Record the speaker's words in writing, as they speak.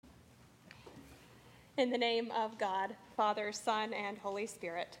In the name of God, Father, Son, and Holy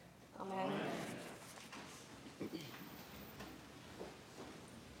Spirit. Amen.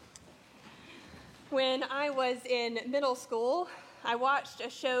 When I was in middle school, I watched a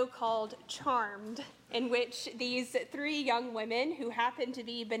show called Charmed, in which these three young women who happen to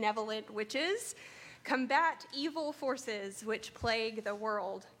be benevolent witches combat evil forces which plague the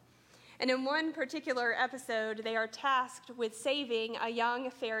world. And in one particular episode, they are tasked with saving a young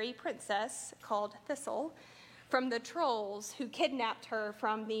fairy princess called Thistle from the trolls who kidnapped her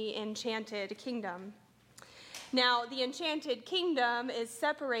from the Enchanted Kingdom. Now, the Enchanted Kingdom is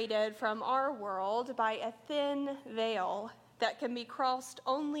separated from our world by a thin veil that can be crossed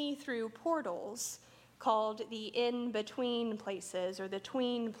only through portals called the in-between places or the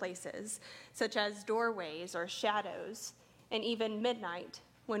tween places, such as doorways or shadows, and even midnight,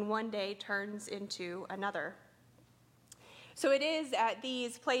 when one day turns into another. So it is at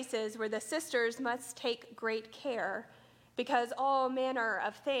these places where the sisters must take great care, because all manner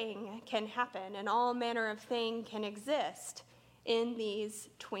of thing can happen and all manner of thing can exist in these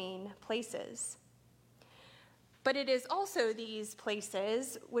tween places. But it is also these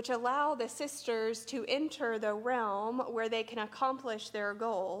places which allow the sisters to enter the realm where they can accomplish their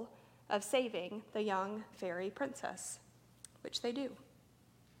goal of saving the young fairy princess, which they do.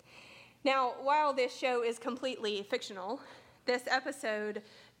 Now, while this show is completely fictional, this episode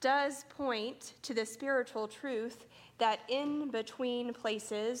does point to the spiritual truth that in-between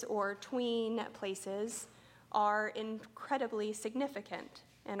places or tween places are incredibly significant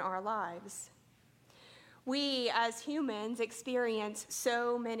in our lives. We as humans experience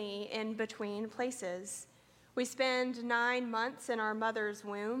so many in-between places. We spend 9 months in our mother's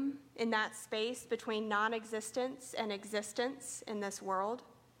womb, in that space between non-existence and existence in this world.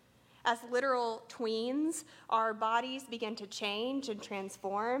 As literal tweens, our bodies begin to change and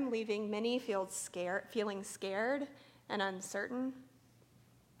transform, leaving many feeling scared and uncertain.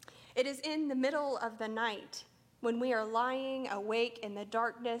 It is in the middle of the night, when we are lying awake in the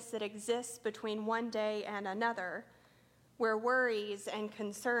darkness that exists between one day and another, where worries and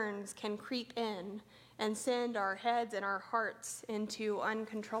concerns can creep in and send our heads and our hearts into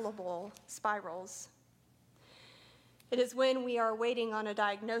uncontrollable spirals. It is when we are waiting on a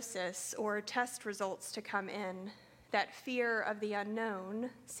diagnosis or test results to come in that fear of the unknown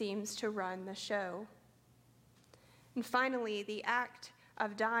seems to run the show. And finally, the act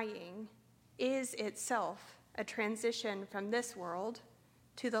of dying is itself a transition from this world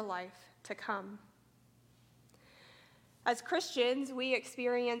to the life to come. As Christians, we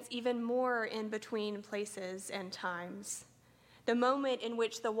experience even more in between places and times. The moment in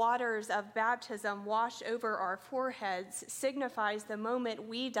which the waters of baptism wash over our foreheads signifies the moment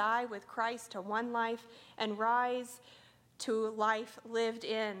we die with Christ to one life and rise to life lived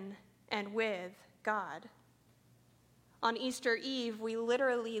in and with God. On Easter Eve, we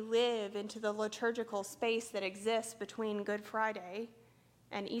literally live into the liturgical space that exists between Good Friday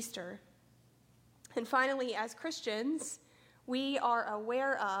and Easter. And finally, as Christians, we are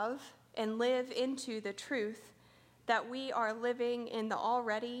aware of and live into the truth that we are living in the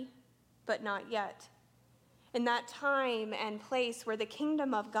already, but not yet, in that time and place where the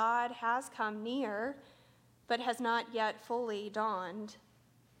kingdom of God has come near, but has not yet fully dawned.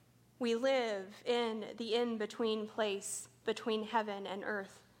 We live in the in-between place between heaven and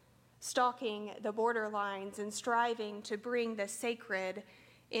earth, stalking the borderlines and striving to bring the sacred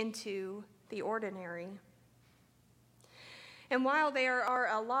into the ordinary. And while there are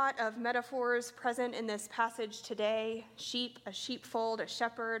a lot of metaphors present in this passage today, sheep, a sheepfold, a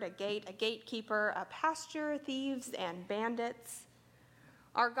shepherd, a gate, a gatekeeper, a pasture, thieves, and bandits,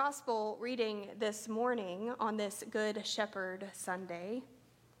 our gospel reading this morning on this Good Shepherd Sunday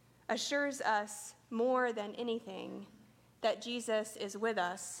assures us more than anything that Jesus is with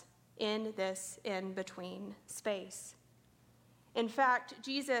us in this in-between space. In fact,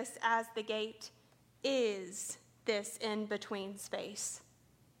 Jesus as the gate is this in-between space,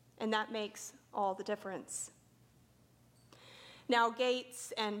 and that makes all the difference. Now,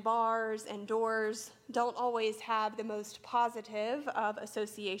 gates and bars and doors don't always have the most positive of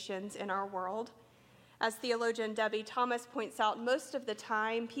associations in our world. As theologian Debbie Thomas points out, most of the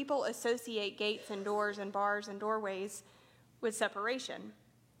time, people associate gates and doors and bars and doorways with separation.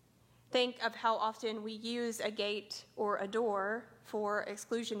 Think of how often we use a gate or a door for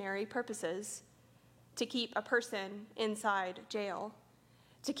exclusionary purposes, to keep a person inside jail,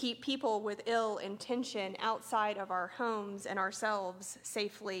 to keep people with ill intention outside of our homes and ourselves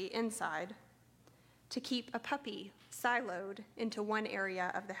safely inside, to keep a puppy siloed into one area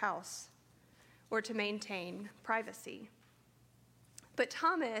of the house, or to maintain privacy. But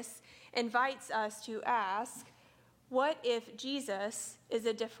Thomas invites us to ask, what if Jesus is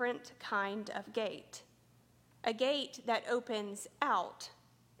a different kind of gate? A gate that opens out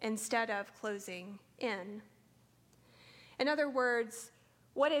instead of closing in. In other words,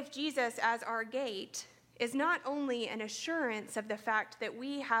 what if Jesus as our gate is not only an assurance of the fact that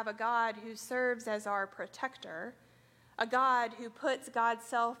we have a God who serves as our protector, a God who puts God's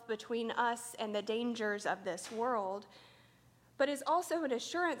self between us and the dangers of this world, but is also an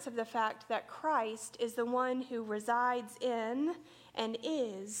assurance of the fact that Christ is the one who resides in and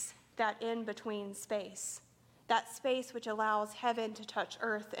is that in-between space, that space which allows heaven to touch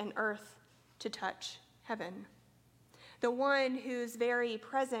earth and earth to touch heaven. The one whose very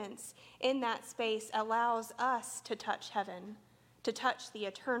presence in that space allows us to touch heaven, to touch the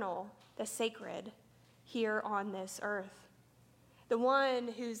eternal, the sacred, here on this earth. The one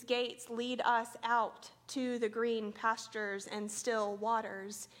whose gates lead us out to the green pastures and still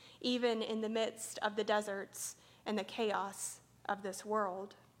waters, even in the midst of the deserts and the chaos of this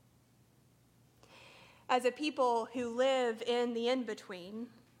world. As a people who live in the in-between,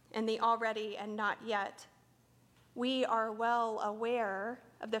 in the already and not yet, we are well aware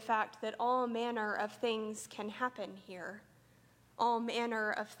of the fact that all manner of things can happen here. All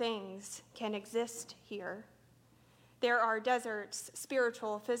manner of things can exist here. There are deserts,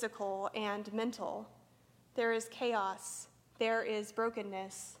 spiritual, physical, and mental. There is chaos. There is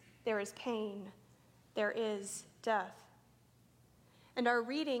brokenness. There is pain. There is death. And our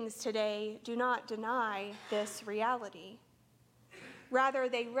readings today do not deny this reality. Rather,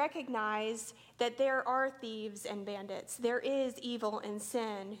 they recognize that there are thieves and bandits. There is evil and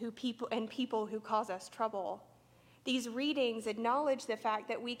sin people who cause us trouble. These readings acknowledge the fact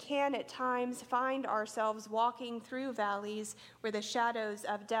that we can at times find ourselves walking through valleys where the shadows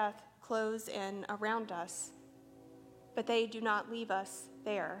of death close in around us, but they do not leave us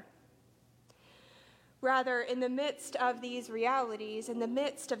there. Rather, in the midst of these realities, in the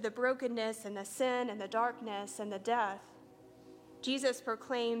midst of the brokenness and the sin and the darkness and the death, Jesus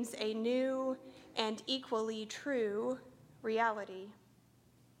proclaims a new and equally true reality.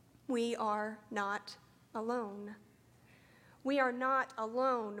 We are not alone. We are not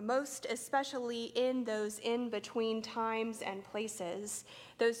alone, most especially in those in-between times and places,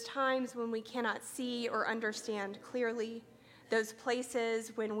 those times when we cannot see or understand clearly, those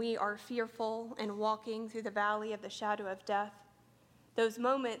places when we are fearful and walking through the valley of the shadow of death, those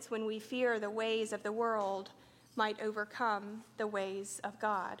moments when we fear the ways of the world might overcome the ways of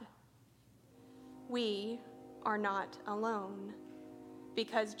God. We are not alone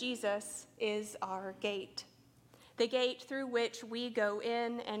because Jesus is our gate. The gate through which we go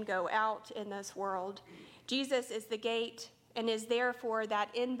in and go out in this world. Jesus is the gate and is therefore that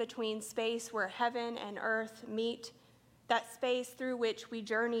in-between space where heaven and earth meet, that space through which we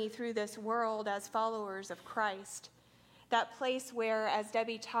journey through this world as followers of Christ, that place where, as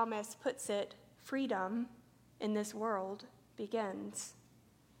Debbie Thomas puts it, freedom in this world begins.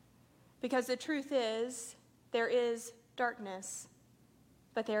 Because the truth is, there is darkness,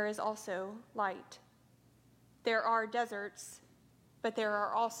 but there is also light. There are deserts, but there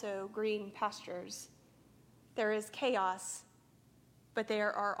are also green pastures. There is chaos, but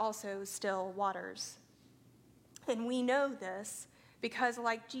there are also still waters. And we know this because,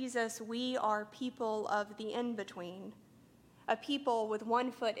 like Jesus, we are people of the in-between, a people with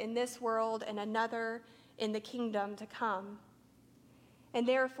one foot in this world and another in the kingdom to come. And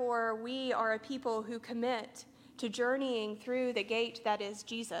therefore, we are a people who commit to journeying through the gate that is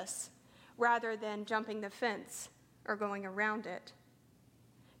Jesus, rather than jumping the fence or going around it.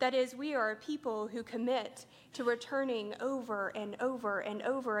 That is, we are a people who commit to returning over and over and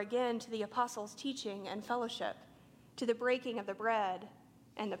over again to the apostles' teaching and fellowship, to the breaking of the bread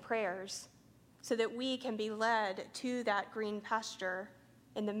and the prayers, so that we can be led to that green pasture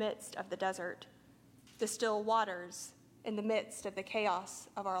in the midst of the desert, the still waters in the midst of the chaos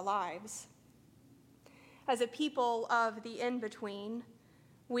of our lives. As a people of the in-between,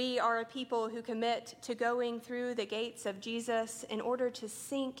 we are a people who commit to going through the gates of Jesus in order to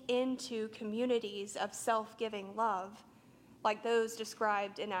sink into communities of self-giving love, like those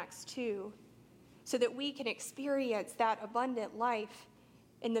described in Acts 2, so that we can experience that abundant life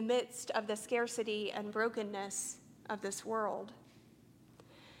in the midst of the scarcity and brokenness of this world.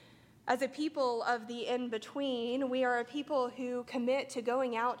 As a people of the in-between, we are a people who commit to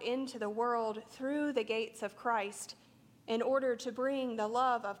going out into the world through the gates of Christ in order to bring the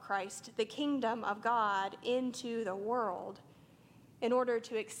love of Christ, the kingdom of God, into the world, in order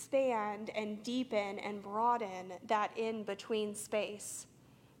to expand and deepen and broaden that in-between space,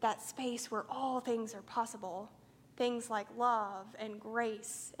 that space where all things are possible, things like love and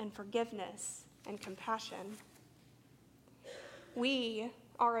grace and forgiveness and compassion. We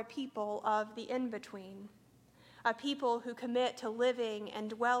are a people of the in-between, a people who commit to living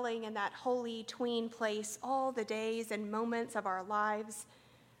and dwelling in that holy tween place all the days and moments of our lives,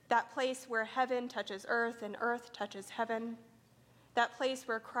 that place where heaven touches earth and earth touches heaven, that place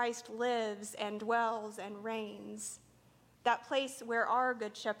where Christ lives and dwells and reigns, that place where our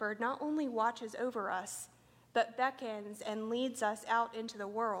Good Shepherd not only watches over us, but beckons and leads us out into the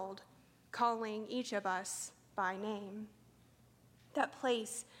world, calling each of us by name. That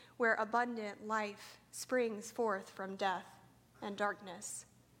place where abundant life springs forth from death and darkness.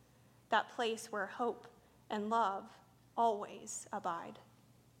 That place where hope and love always abide.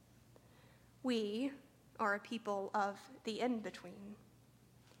 We are a people of the in-between.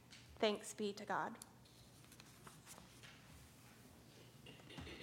 Thanks be to God.